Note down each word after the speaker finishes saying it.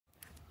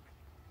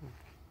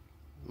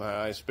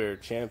My Ice Bear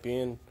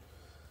Champion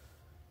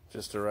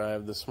just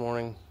arrived this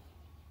morning.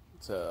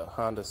 It's a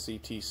Honda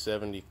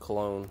CT70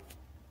 clone.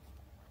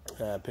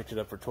 I picked it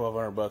up for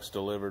 $1,200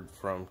 delivered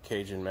from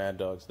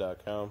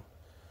CajunMadDogs.com.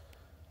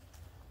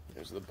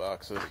 Here's the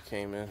box that it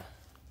came in.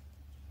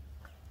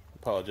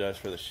 Apologize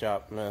for the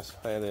shop mess.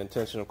 I had the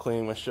intention of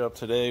cleaning my shop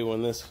today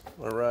when this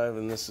arrived,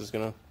 and this is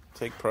going to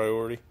take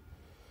priority.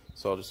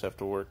 So I'll just have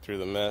to work through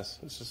the mess.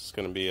 This is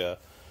going to be a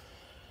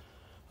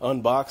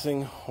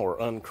unboxing or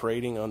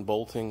uncrating,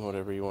 unbolting,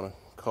 whatever you want to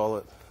call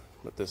it.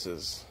 But this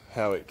is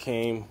how it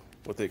came,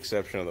 with the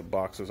exception of the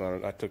boxes on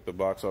it. I took the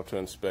box off to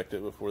inspect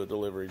it before the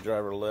delivery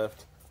driver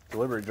left. The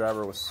delivery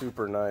driver was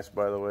super nice,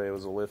 by the way. It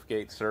was a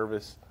liftgate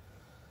service.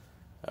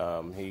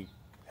 He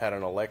had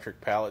an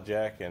electric pallet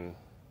jack, and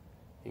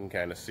you can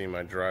kind of see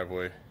my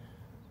driveway.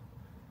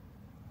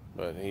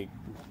 But he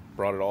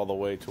brought it all the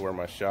way to where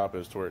my shop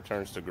is, to where it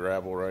turns to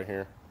gravel right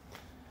here.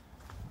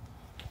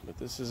 But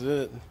this is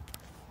it.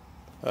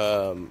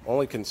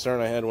 Only concern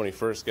I had when he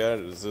first got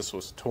it is this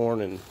was torn,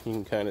 and you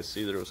can kind of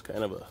see there was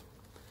kind of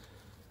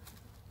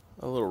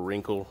a little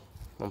wrinkle.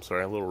 I'm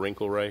sorry, a little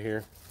wrinkle right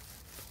here,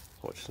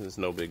 which is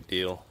no big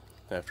deal.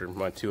 After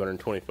my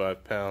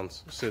 225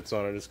 pounds sits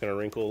on it, it's going to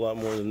wrinkle a lot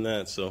more than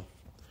that. So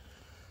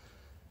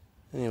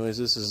anyways,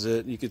 this is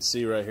it. You could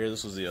see right here,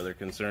 this was the other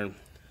concern.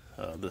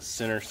 The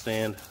center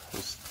stand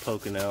was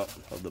poking out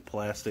of the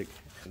plastic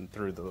and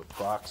through the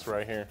box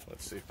right here.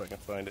 Let's see if I can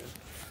find it.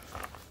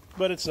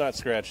 But it's not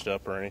scratched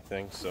up or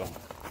anything, so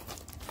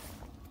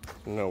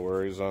no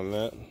worries on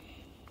that.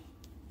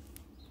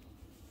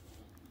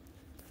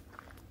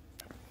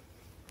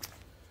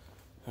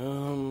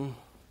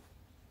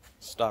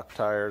 Stock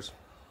tires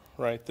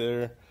right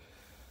there.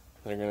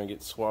 They're gonna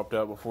get swapped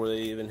out before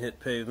they even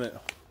hit pavement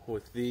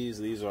with these.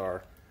 These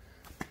are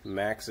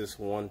Maxxis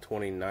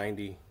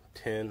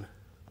 120/90/10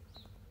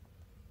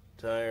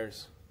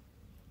 tires.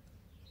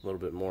 A little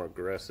bit more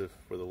aggressive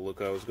for the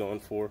look I was going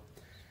for.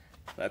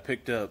 I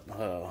picked up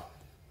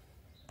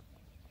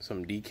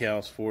some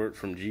decals for it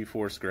from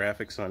G-Force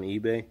Graphics on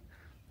eBay.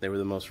 They were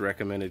the most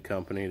recommended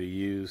company to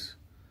use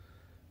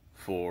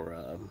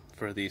for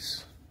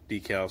these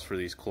decals for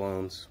these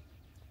clones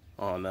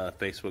on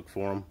Facebook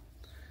forum.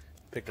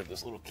 Picked up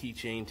this little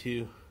keychain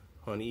too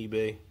on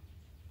eBay.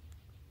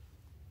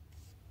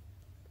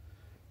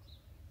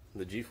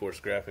 The G-Force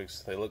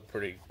Graphics, they look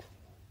pretty,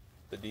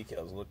 the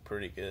decals look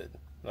pretty good.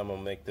 I'm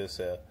gonna make this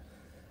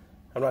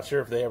I'm not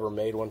sure if they ever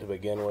made one to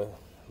begin with,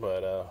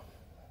 but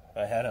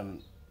I had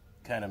him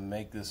kind of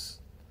make this.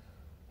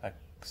 I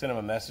sent him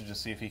a message to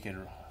see if he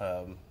could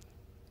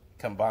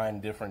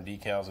combine different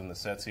decals in the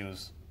sets he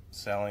was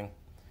selling,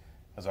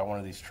 because I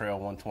wanted these Trail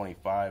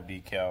 125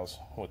 decals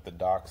with the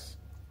Doc's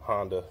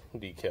Honda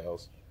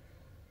decals.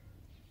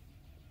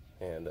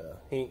 And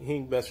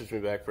he messaged me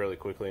back fairly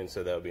quickly and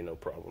said that would be no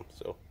problem.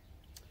 So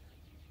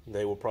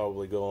they will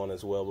probably go on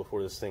as well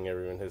before this thing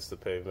ever even hits the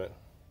pavement.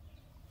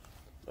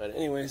 But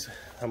anyways,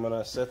 I'm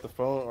gonna set the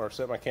phone, or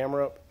set my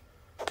camera up,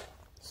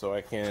 so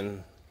I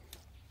can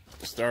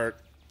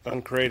start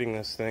uncrating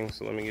this thing.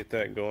 So let me get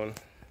that going.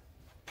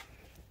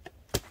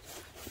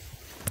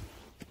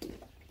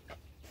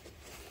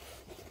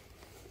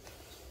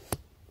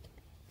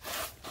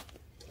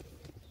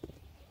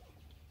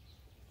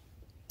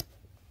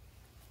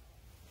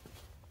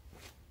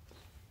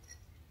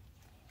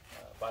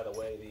 By the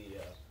way,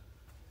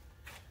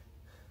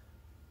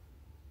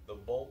 the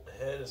bolt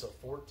head is a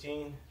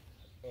 14.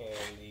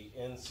 And the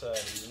inside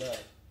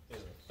nut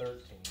is a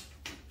 13.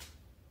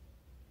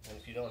 And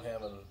if you don't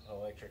have an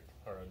electric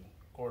or a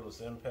cordless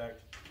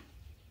impact,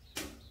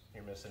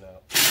 you're missing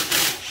out.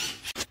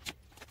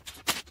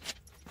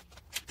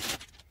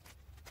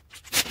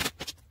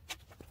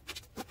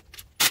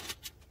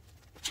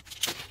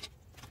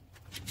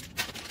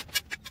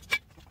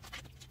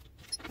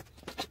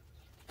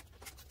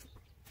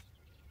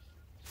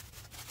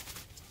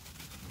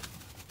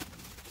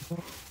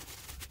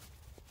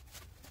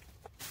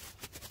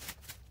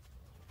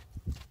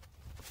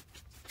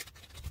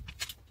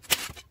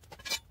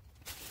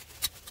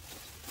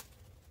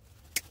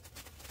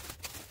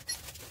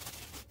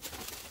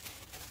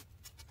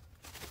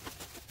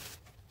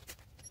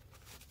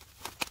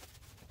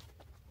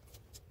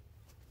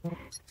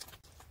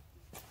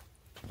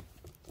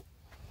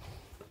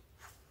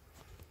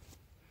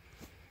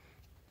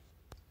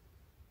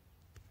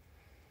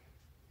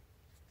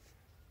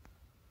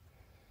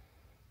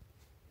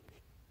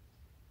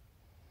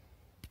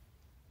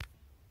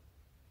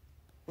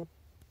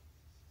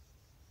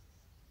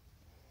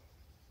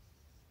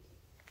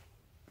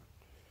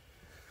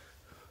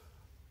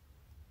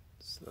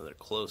 Another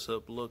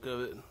close-up look of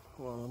it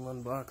while I'm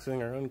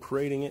unboxing or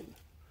uncrating it.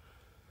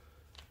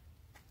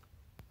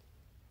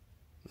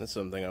 That's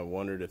something I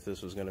wondered if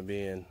this was going to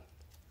be in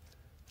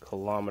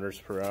kilometers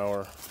per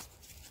hour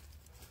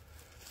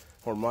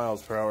or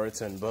miles per hour.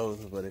 It's in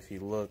both, but if you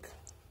look,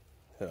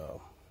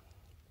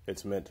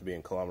 it's meant to be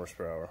in kilometers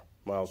per hour.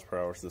 Miles per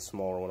hour is the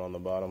smaller one on the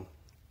bottom.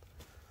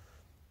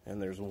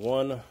 And there's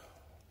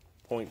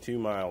 1.2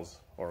 miles,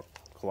 or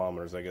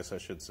kilometers I guess I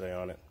should say,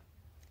 on it.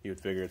 you would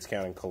figure it's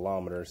counting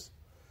kilometers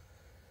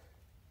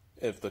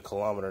if the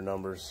kilometer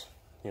numbers,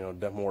 you know,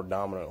 more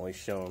dominantly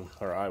shown,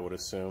 or I would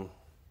assume.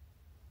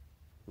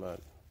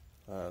 But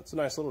it's a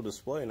nice little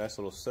display, nice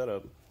little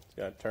setup. It's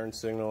got turn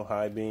signal,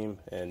 high beam,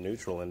 and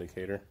neutral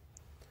indicator.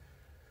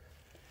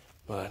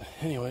 But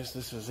anyways,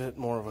 this is it.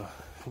 More of a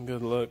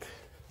good look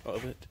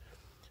of it.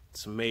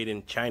 It's made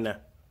in China.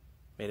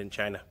 Made in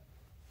China.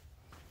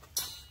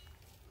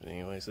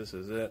 Anyways, this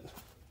is it.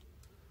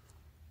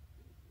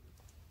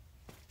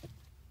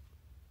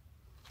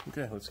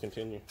 Okay, let's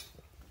continue.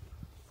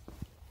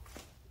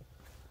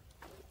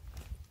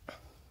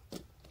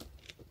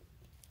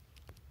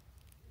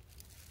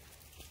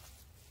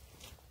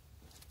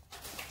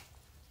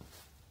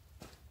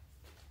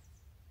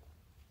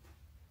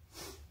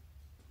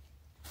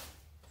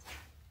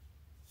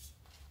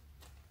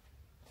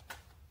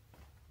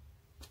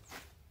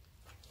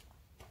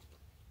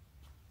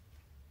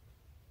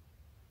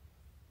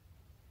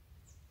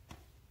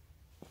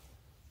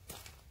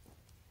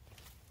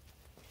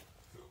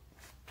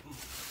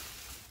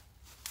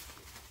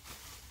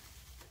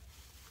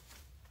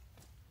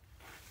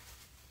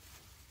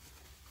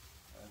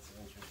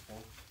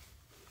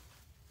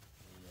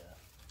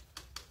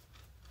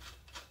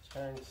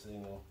 Turn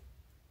signal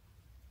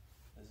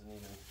isn't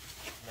even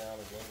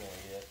mounted in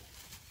there yet.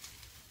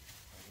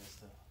 I guess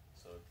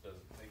so it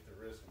doesn't take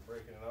the risk of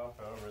breaking it off.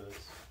 However,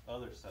 this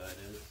other side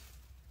is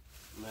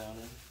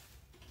mounted.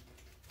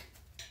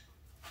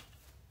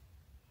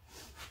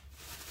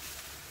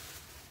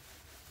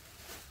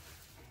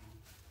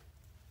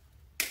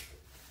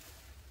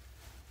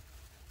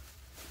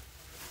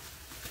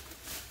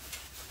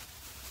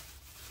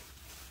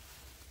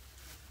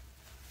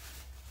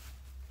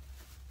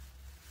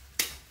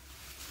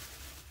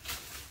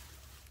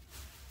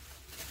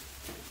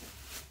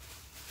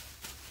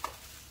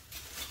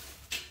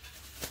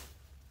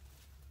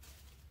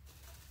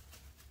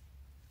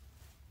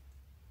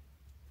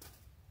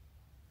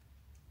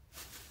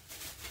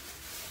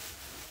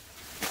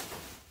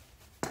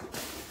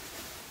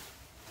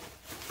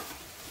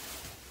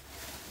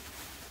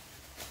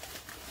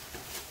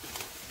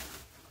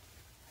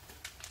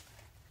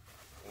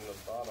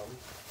 Bottom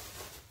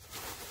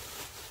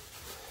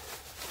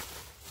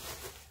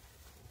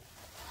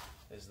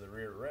is the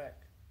rear rack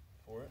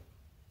for it.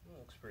 It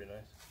looks pretty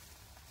nice.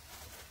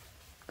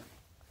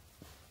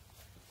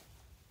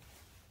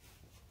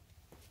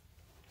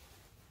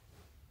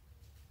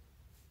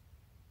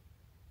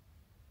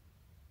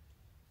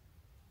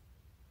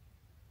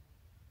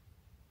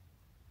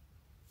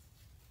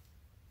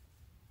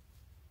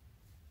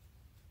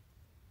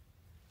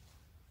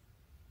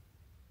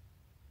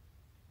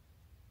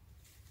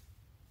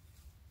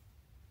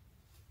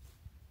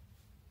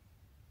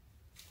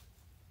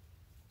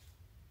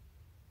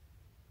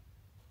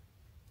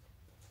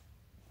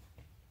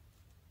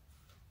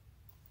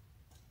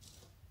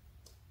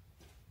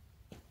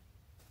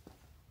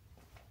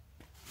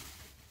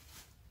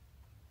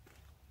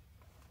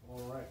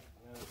 Alright,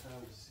 now it's time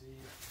to see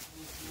if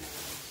this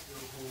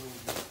still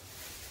holding this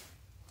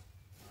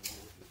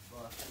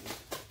box.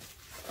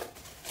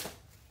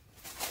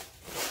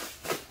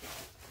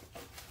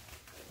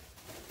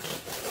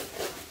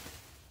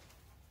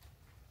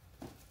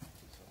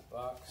 Some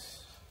box.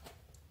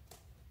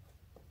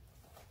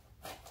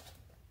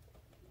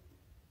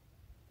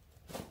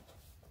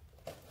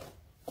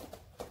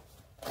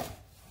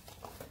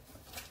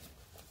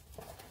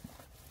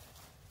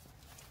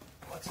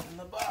 What's in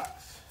the box?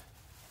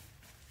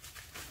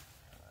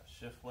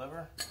 Shift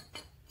lever,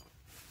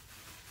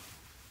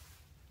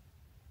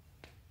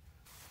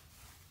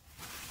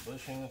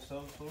 bushing of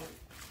some sort,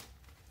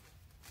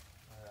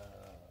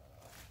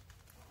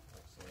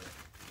 looks like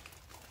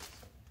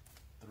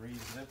 3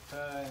 zip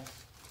ties,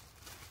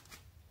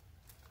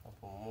 a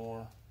couple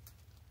more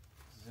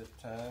zip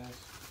ties,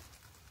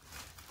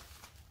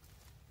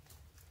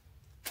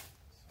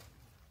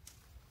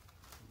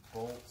 some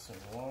bolts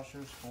and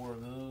washers, 4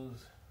 of those,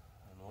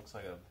 and it looks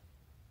like a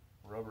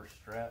rubber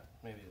strap,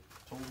 maybe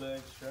a tool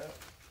bag strap.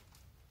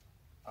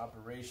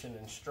 Operation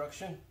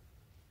instruction.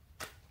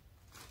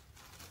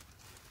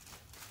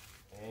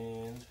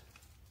 And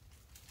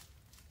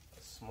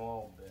a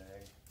small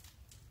bag.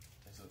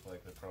 These look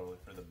like they're probably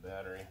for the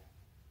battery.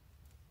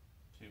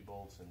 2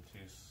 bolts and 2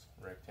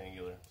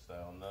 rectangular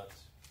style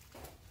nuts.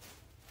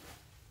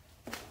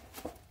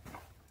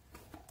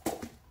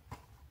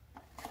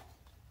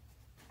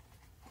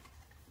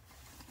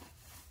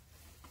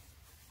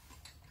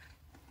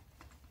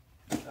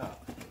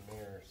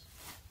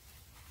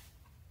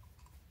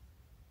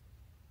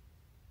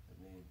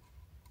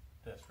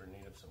 Desperate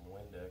need of some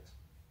Windex.